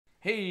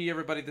Hey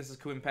everybody, this is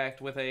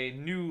Kuuimpact with a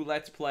new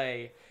Let's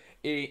Play,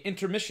 a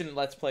intermission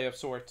Let's Play of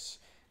sorts.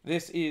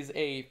 This is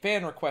a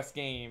fan request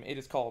game. It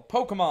is called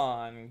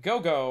Pokemon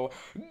Go Go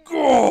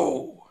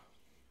Go!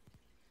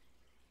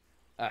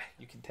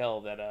 You can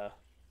tell that,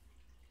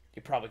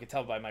 you probably could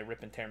tell by my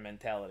rip and tear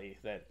mentality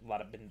that a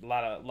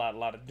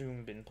lot of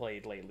Doom been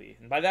played lately.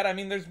 And by that I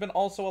mean there's been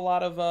also a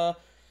lot of,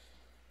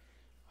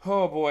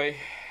 oh boy,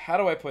 how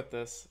do I put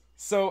this?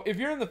 So if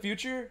you're in the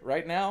future,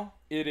 right now,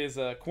 it is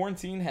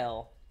quarantine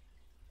hell.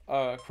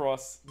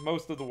 Across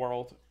most of the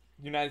world,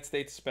 United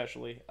States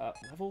especially.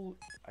 Oh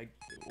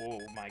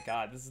my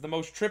god, this is the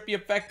most trippy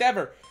effect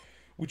ever.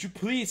 Would you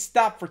please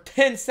stop for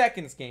 10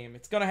 seconds, game?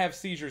 It's gonna have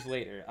seizures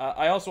later.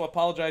 I also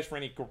apologize for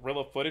any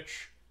gorilla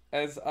footage,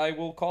 as I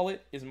will call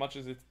it, as much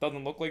as it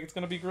doesn't look like it's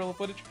gonna be gorilla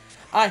footage.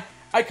 I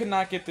could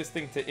not get this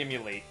thing to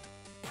emulate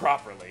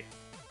properly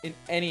in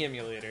any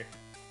emulator.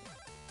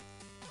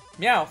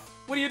 Meowth,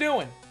 what are you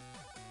doing?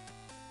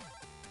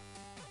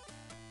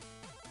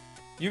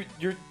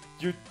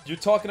 You're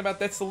talking about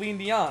that Celine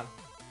Dion.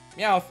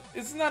 Meowth,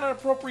 isn't that an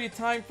appropriate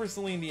time for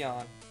Celine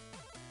Dion?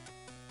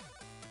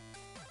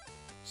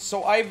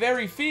 So I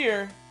very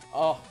fear...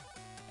 Oh,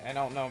 I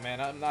don't know, man.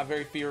 I'm not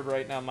very feared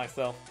right now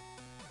myself.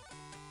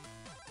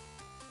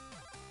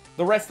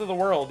 The rest of the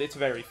world, it's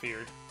very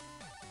feared.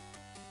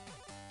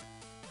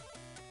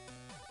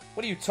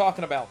 What are you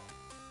talking about?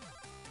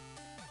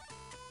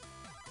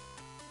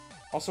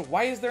 Also,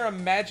 why is there a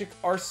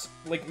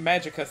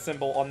Magica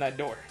symbol on that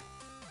door?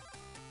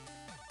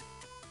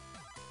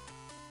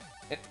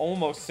 It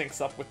almost syncs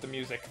up with the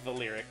music, the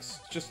lyrics.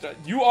 Just,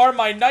 you are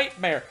my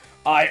nightmare!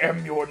 I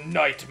am your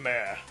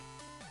nightmare!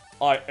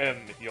 I am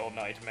your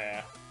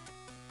nightmare.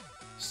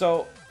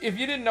 So, if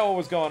you didn't know what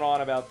was going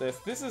on about this,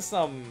 this is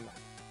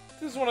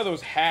one of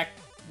those hack,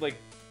 like,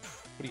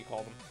 what do you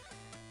call them?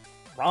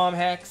 ROM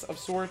hacks of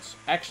sorts.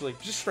 Actually,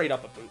 just straight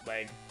up a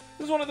bootleg.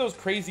 This is one of those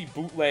crazy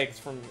bootlegs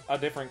from a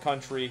different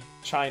country,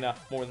 China,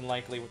 more than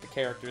likely, with the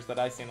characters that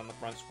I seen on the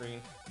front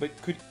screen,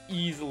 but could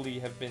easily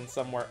have been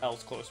somewhere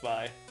else close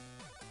by.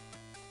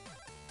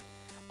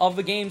 Of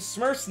the game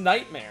Smurf's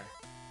Nightmare.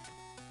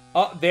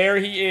 Oh, there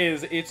he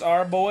is. It's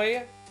our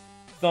boy.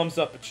 Thumbs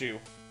up at you.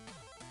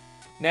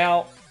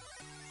 Now,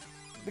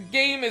 the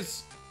game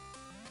is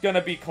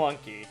gonna be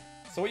clunky.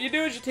 So what you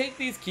do is you take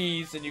these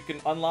keys and you can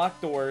unlock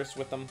doors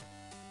with them.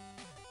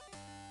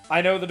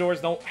 I know the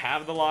doors don't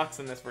have the locks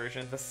in this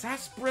version. The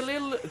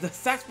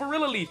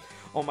sarsaparilla leaf.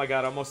 Oh my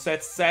god, I almost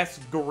said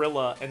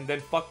sarsaparilla and then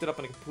fucked it up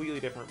in a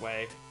completely different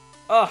way.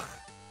 Ugh.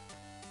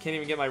 Can't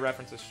even get my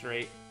references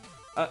straight.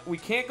 We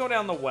can't go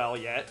down the well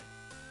yet.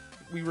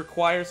 We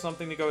require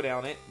something to go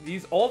down it.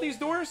 All these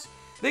doors,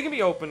 they can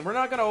be open. We're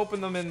not going to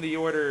open them in the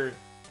order,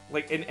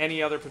 like in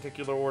any other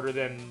particular order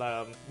than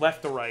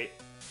left to right.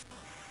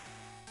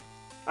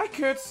 I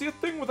can't see a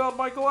thing without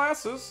my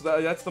glasses.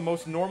 That's the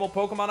most normal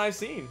Pokemon I've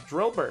seen.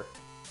 Drillbur.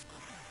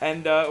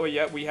 And, well,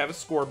 yeah, we have a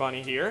Score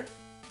Bunny here.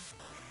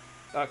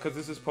 Because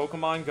this is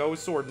Pokemon Go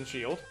Sword and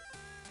Shield.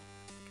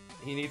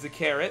 He needs a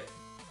carrot.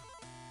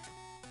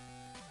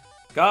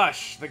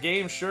 Gosh, the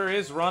game sure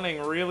is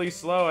running really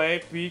slow, eh,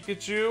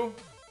 Pikachu?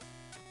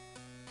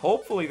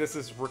 Hopefully this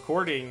is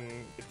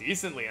recording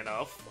decently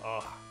enough.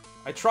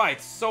 I tried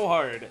so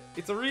hard.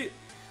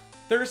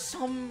 There's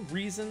some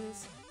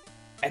reasons,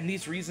 and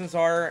these reasons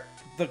are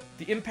the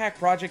Impact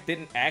Project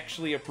didn't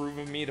actually approve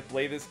of me to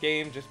play this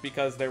game just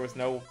because there was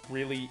no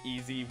really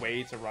easy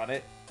way to run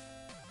it.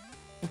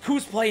 But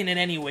who's playing it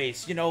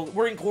anyways? You know,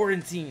 we're in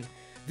quarantine.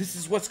 This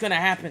is what's gonna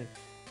happen.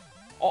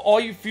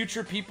 All you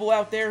future people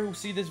out there who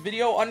see this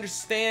video,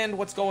 understand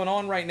what's going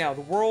on right now.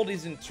 The world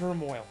is in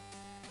turmoil.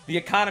 The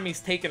economy's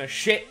taking a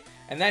shit,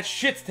 and that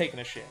shit's taking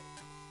a shit.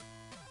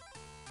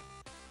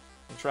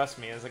 And trust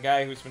me, as a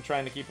guy who's been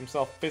trying to keep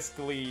himself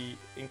fiscally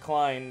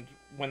inclined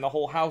when the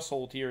whole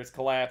household here has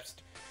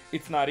collapsed,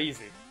 it's not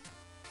easy.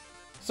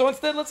 So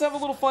instead, let's have a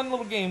little fun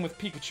little game with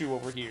Pikachu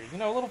over here. You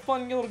know, a little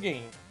fun little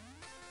game.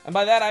 And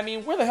by that, I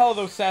mean, where the hell are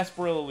those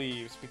sarsaparilla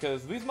leaves?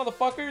 Because these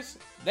motherfuckers,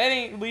 that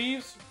ain't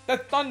leaves,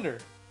 that's thunder.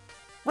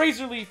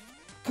 Razor Leaf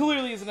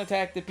clearly is an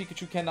attack that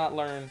Pikachu cannot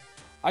learn.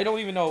 I don't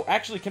even know.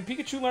 Actually, can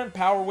Pikachu learn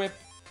Power Whip?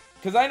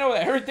 Because I know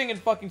that everything in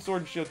fucking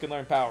Sword and Shield can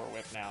learn Power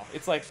Whip now.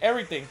 It's like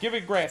everything. Give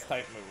it grass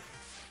type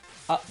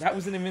move. That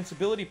was an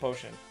invincibility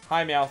potion.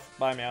 Hi, Meowth.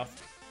 Bye,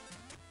 Meowth.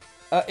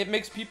 It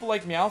makes people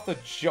like Meowth a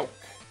joke.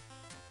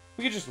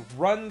 We could just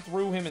run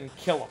through him and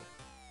kill him.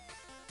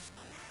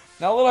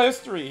 Now, a little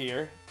history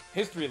here.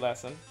 History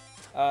lesson.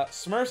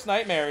 Smurf's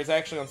Nightmare is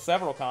actually on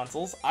several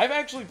consoles. I've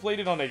actually played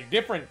it on a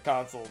different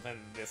console than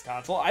this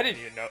console. I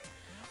didn't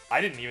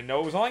even know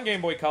it was on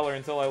Game Boy Color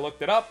until I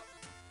looked it up.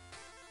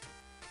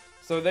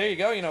 So there you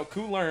go, you know,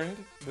 Ku learned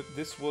that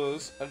this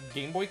was a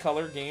Game Boy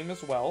Color game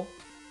as well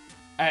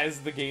as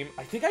the game.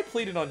 I think I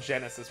played it on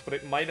Genesis, but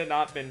it might have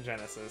not been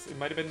Genesis. It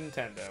might have been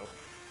Nintendo.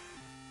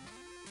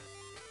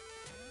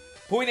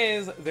 Point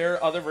is, there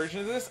are other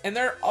versions of this, and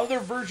there are other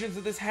versions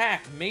of this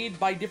hack made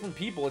by different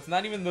people. It's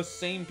not even the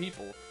same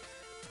people.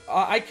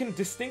 I can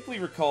distinctly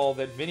recall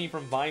that Vinny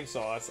from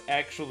Vinesauce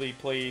actually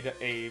played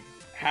a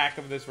hack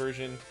of this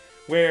version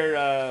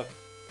where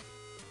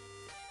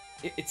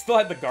it still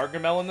had the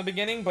Gargamel in the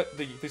beginning, but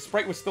the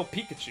sprite was still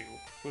Pikachu.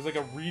 It was like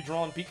a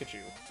redrawn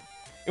Pikachu.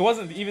 It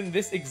wasn't even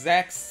this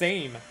exact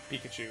same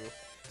Pikachu.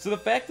 So the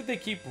fact that they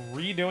keep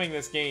redoing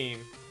this game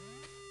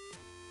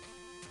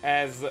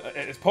as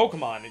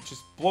Pokemon, it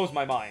just blows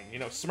my mind. You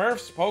know,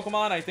 Smurfs,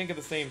 Pokemon, I think of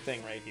the same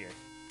thing right here.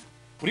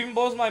 What even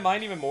blows my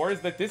mind even more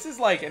is that this is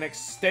like an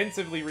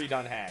extensively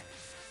redone hack.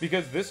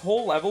 Because this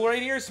whole level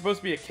right here is supposed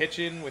to be a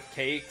kitchen with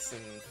cakes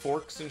and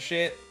forks and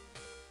shit.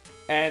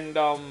 And,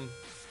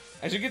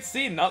 as you can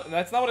see,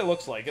 that's not what it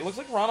looks like. It looks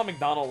like Ronald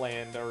McDonald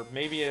Land, or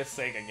maybe a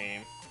Sega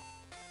game.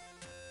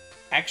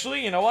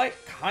 Actually, you know what?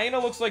 Kinda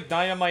looks like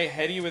Dynamite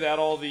Heady without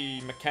all the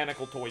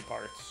mechanical toy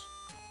parts.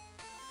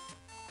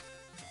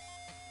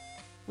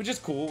 Which is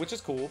cool, which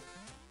is cool.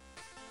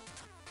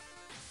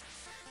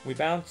 We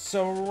bounce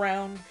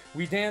around,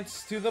 we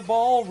dance to the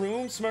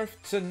ballroom, Smurf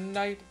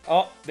tonight.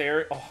 Oh,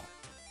 there, oh.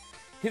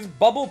 His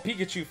bubble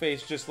Pikachu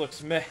face just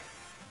looks meh.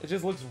 It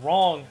just looks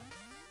wrong.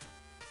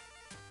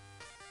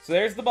 So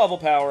there's the bubble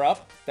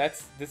power-up.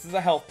 This is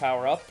a health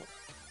power-up.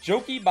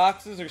 Jokey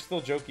boxes are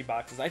still jokey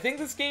boxes. I think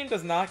this game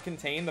does not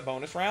contain the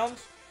bonus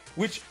rounds,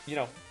 which, you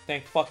know,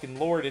 thank fucking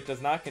lord it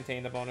does not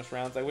contain the bonus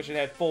rounds. I wish it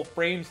had full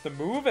frames to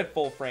move at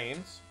full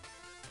frames.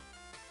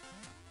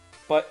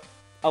 But,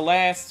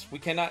 alas, we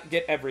cannot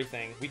get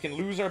everything. We can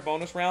lose our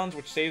bonus rounds,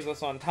 which saves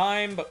us on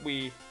time, but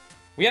we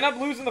end up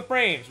losing the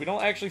frames. We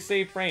don't actually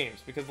save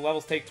frames, because the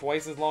levels take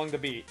twice as long to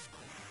beat.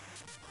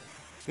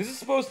 This is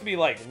supposed to be,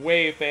 like,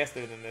 way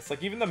faster than this.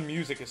 Like, even the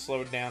music is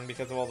slowed down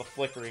because of all the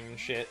flickering and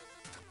shit.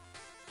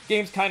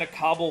 Game's kind of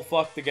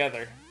cobble-fucked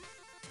together.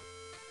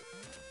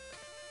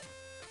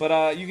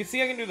 But, you can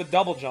see I can do the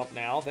double jump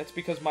now. That's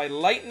because my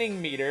lightning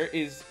meter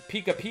is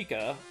Pika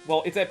Pika.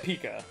 Well, it's at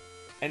Pika.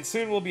 And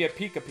soon we'll be at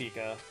Pika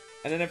Pika.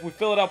 And then if we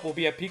fill it up, we'll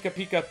be at Pika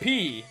Pika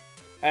P.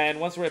 And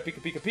once we're at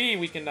Pika Pika P,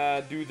 we can,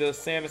 do the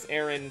Samus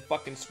Aran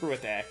fucking screw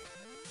attack.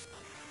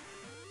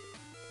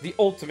 The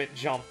ultimate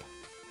jump.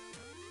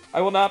 I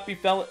will not be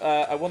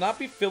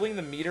filling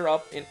the meter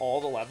up in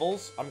all the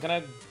levels. I'm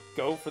gonna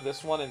go for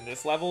this one in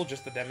this level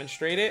just to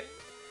demonstrate it.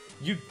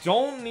 You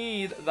don't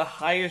need the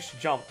highest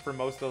jump for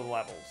most of the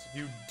levels.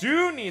 You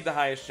do need the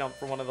highest jump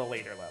for one of the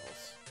later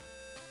levels.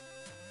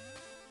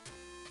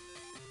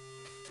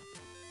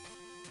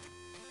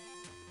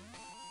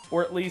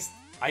 Or at least,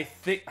 I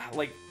think,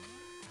 like,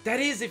 that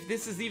is if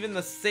this is even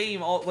the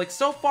same. Like,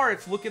 so far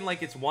it's looking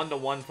like it's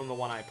 1-to-1 from the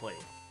one I played.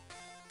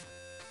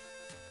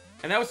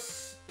 And that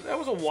was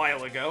a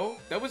while ago.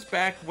 That was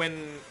back when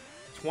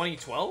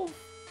 2012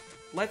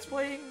 Let's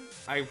Playing?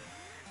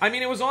 I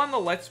mean, it was on the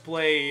Let's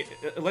Play,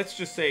 let's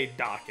just say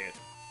docket.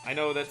 I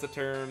know that's a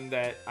term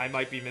that I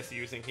might be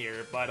misusing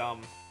here, but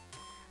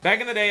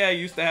back in the day I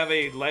used to have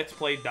a Let's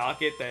Play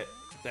docket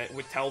that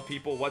would tell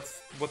people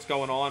what's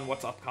going on,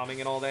 what's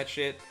upcoming and all that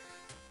shit.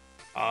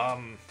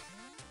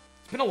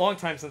 It's been a long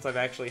time since I've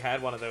actually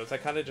had one of those. I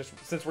kind of just,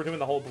 since we're doing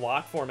the whole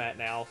block format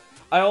now,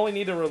 I only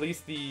need to release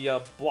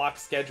the block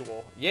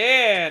schedule.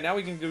 Yeah, now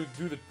we can do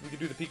the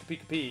Pika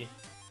Pika P.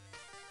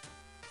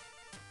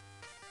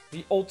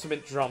 The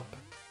ultimate jump.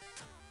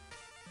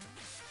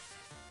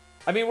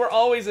 I mean, we're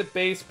always at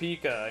base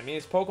Pika. I mean,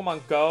 it's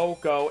Pokemon Go,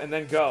 Go, and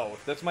then Go.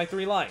 That's my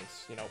 3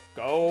 lines. You know,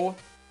 Go,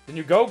 then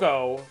you Go,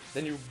 Go,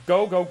 then you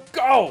Go, Go,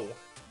 Go!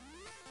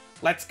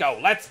 Let's go,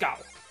 let's go!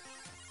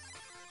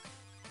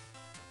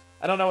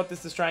 I don't know what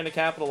this is trying to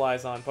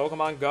capitalize on.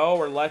 Pokemon Go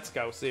or Let's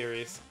Go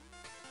series.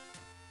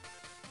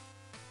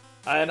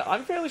 And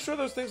I'm fairly sure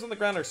those things on the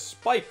ground are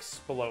spikes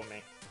below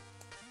me.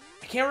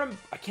 I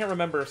can't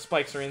remember if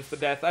spikes are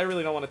insta-death. I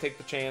really don't want to take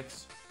the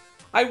chance.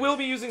 I will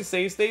be using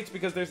save states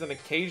because there's an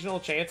occasional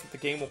chance that the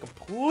game will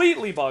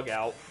completely bug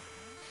out.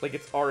 Like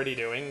it's already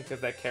doing, because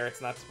that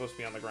carrot's not supposed to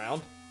be on the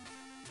ground.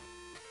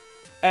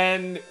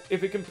 And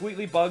if it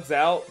completely bugs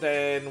out,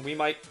 then we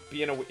might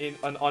be in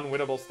an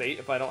unwinnable state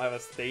if I don't have a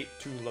state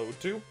to load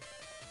to.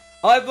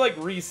 I'll have to, like,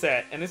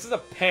 reset, and this is a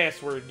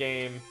password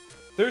game.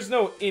 There's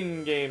no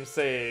in-game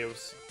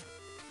saves.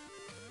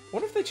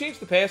 What if they change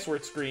the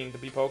password screen to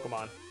be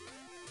Pokemon?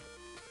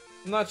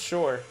 I'm not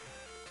sure.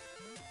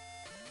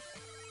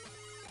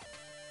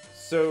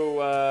 So,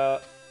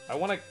 I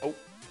want to... Oh,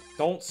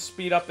 don't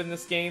speed up in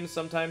this game.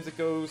 Sometimes it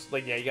goes...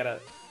 Like, yeah, you gotta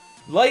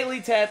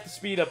lightly tap the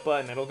speed up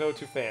button. It'll go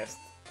too fast.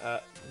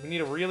 We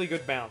need a really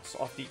good bounce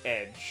off the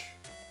edge.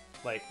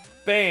 Like,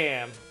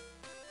 bam!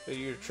 So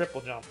you triple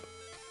jump.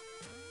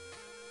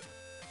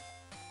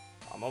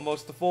 I'm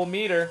almost the full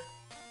meter.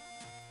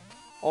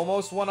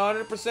 Almost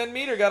 100%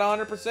 meter. Got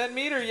 100%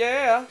 meter,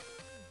 yeah!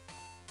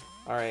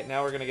 Alright,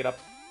 now we're gonna get up.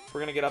 We're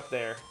gonna get up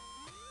there.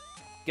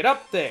 Get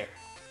up there!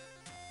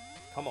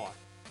 Come on.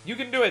 You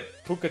can do it,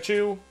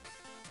 Pikachu.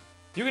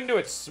 You can do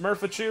it,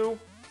 Smurfachu.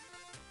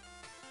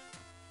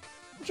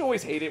 Don't you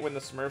always hate it when the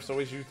Smurfs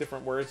always use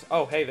different words?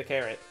 Oh, hey, the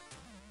carrot.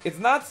 It's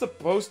not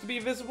supposed to be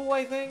visible,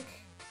 I think.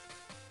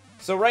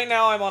 So right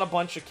now I'm on a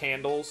bunch of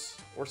candles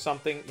or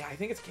something. Yeah, I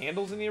think it's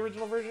candles in the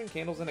original version.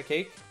 Candles in a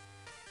cake.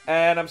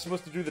 And I'm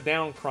supposed to do the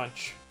down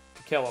crunch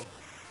to kill him.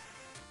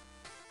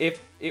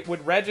 If it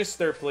would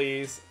register,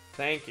 please.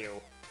 Thank you.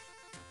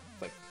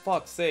 Like,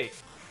 fuck's sake.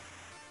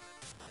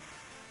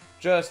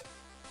 Just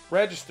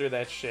register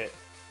that shit.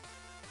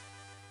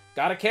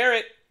 Got a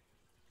carrot.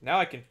 Now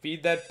I can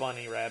feed that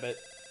bunny rabbit.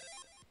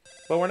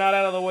 But we're not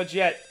out of the woods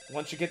yet.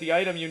 Once you get the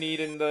item you need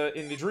in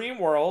the dream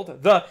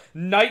world, the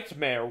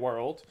nightmare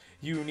world,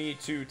 you need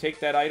to take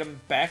that item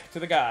back to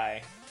the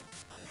guy.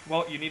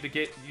 Well, you need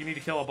to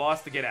kill a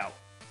boss to get out.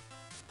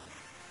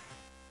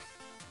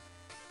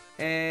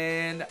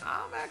 And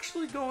I'm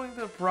actually going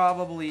to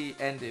probably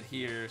end it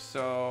here,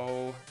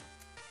 so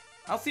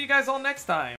I'll see you guys all next time.